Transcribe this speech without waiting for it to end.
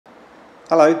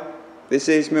Hello, this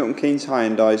is Milton Keynes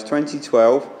Hyundai's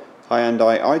 2012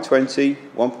 Hyundai i20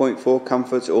 1.4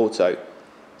 Comfort Auto.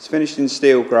 It's finished in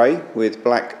steel grey with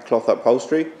black cloth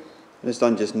upholstery and has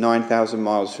done just 9,000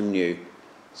 miles from new.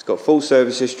 It's got full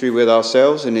service history with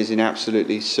ourselves and is in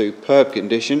absolutely superb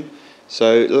condition.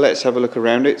 So let's have a look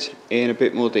around it in a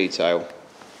bit more detail.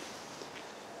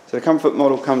 So the Comfort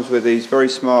model comes with these very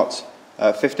smart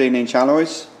 15-inch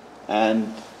alloys,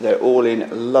 and they're all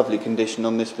in lovely condition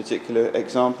on this particular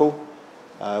example.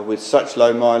 With such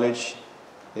low mileage,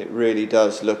 it really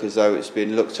does look as though it's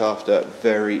been looked after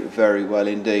very, very well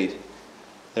indeed.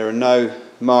 There are no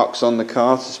marks on the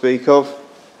car to speak of,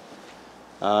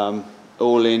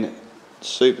 all in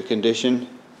super condition,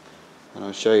 and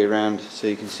I'll show you around so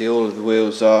you can see all of the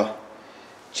wheels are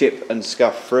chip and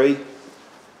scuff free.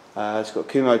 It's got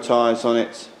Kumo tyres on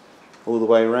it all the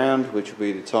way around, which will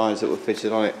be the tyres that were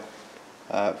fitted on it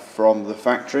from the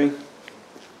factory.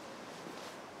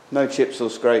 No chips or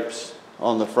scrapes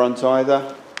on the front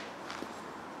either.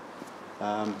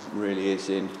 Really is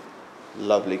in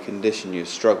lovely condition. You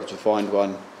struggle to find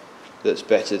one that's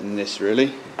better than this,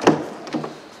 really.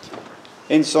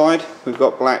 Inside we've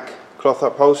got black cloth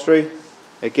upholstery,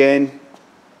 again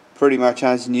pretty much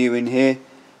as new in here.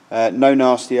 No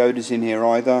nasty odours in here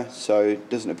either, so it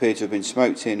doesn't appear to have been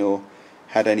smoked in or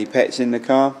had any pets in the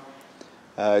car.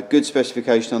 Good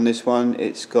specification on this one.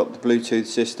 It's got the Bluetooth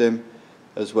system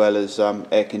as well as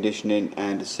air conditioning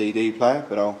and a CD player,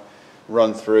 but I'll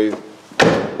run through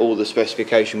all the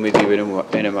specification with you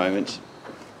in a moment.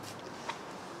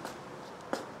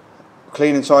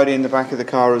 Clean and tidy in the back of the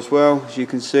car as well, as you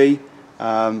can see.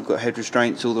 Got head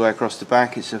restraints all the way across the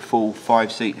back. It's a full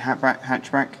 5-seat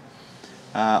hatchback.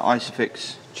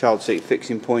 Isofix child seat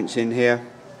fixing points in here.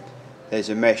 There's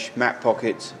a mesh mat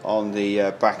pocket on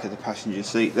the back of the passenger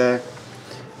seat there,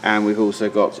 and we've also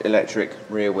got electric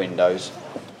rear windows.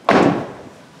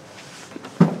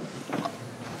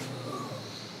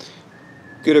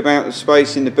 Good amount of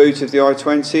space in the boot of the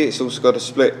i20. It's also got a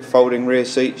split folding rear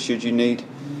seat should you need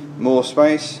more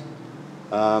space,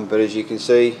 but as you can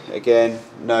see, again,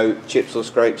 no chips or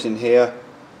scrapes in here,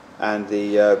 and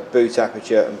the boot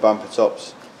aperture and bumper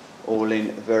tops all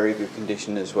in very good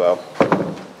condition as well.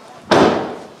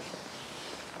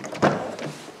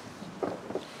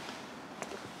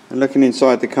 And looking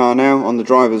inside the car now, on the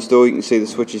driver's door you can see the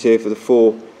switches here for the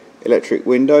 4 electric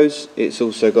windows. It's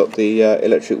also got the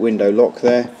electric window lock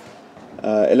there,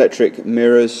 electric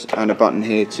mirrors, and a button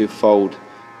here to fold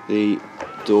the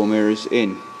door mirrors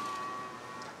in.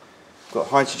 Got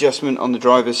height adjustment on the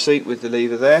driver's seat with the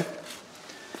lever there.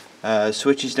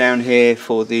 Switches down here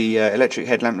for the electric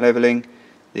headlamp levelling,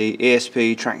 the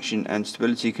ESP traction and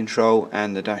stability control,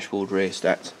 and the dashboard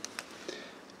rheostat.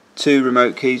 2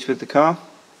 remote keys with the car.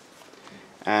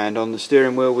 And on the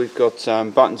steering wheel we've got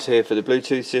buttons here for the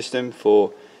Bluetooth system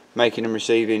for making and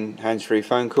receiving hands-free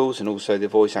phone calls, and also the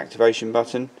voice activation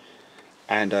button,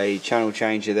 and a channel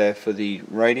changer there for the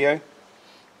radio.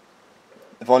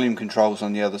 The volume controls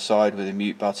on the other side with a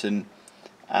mute button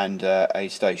and a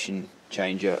station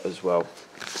changer as well.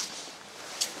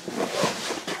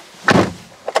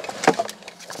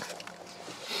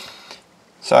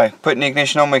 So, putting the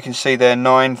ignition on, we can see there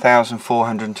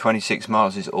 9,426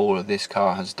 miles is all of this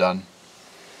car has done.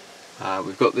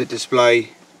 We've got the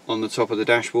display on the top of the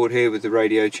dashboard here with the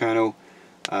radio channel.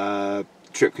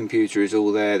 Trip computer is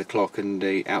all there, the clock and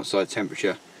the outside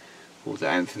temperature. All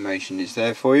that information is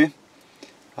there for you.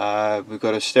 We've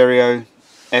got a stereo,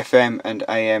 FM and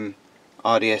AM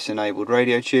RDS enabled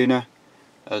radio tuner,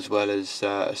 as well as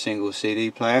a single CD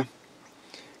player.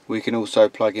 We can also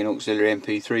plug in auxiliary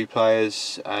MP3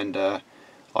 players and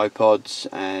iPods,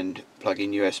 and plug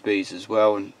in USBs as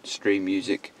well and stream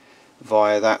music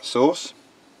via that source.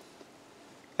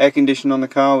 Air conditioning on the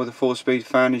car with a 4-speed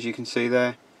fan, as you can see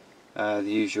there. The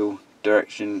usual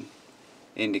direction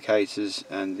indicators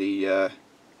and the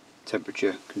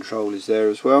temperature control is there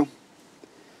as well.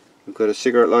 We've got a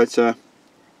cigarette lighter,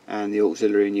 and the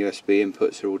auxiliary and USB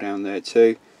inputs are all down there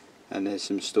too, and there's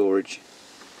some storage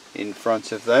in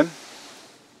front of them.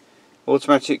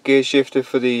 Automatic gear shifter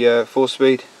for the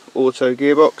 4-speed auto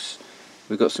gearbox.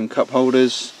 We've got some cup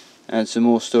holders and some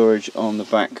more storage on the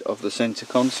back of the centre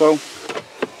console.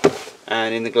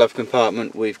 And in the glove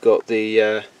compartment we've got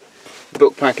the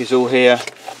book pack is all here,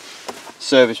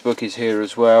 service book is here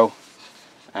as well,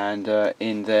 and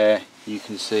in there you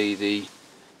can see the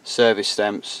service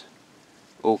stamps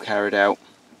all carried out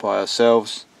by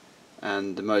ourselves,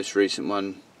 and the most recent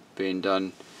one being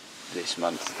done this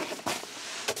month.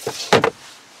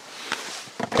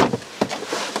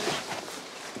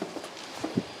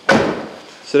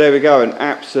 So there we go, an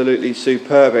absolutely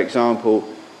superb example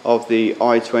of the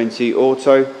i20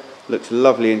 Auto. Looks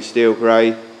lovely in steel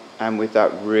grey and with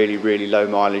that really low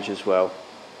mileage as well.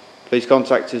 Please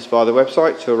contact us via the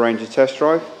website to arrange a test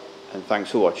drive, and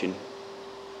thanks for watching.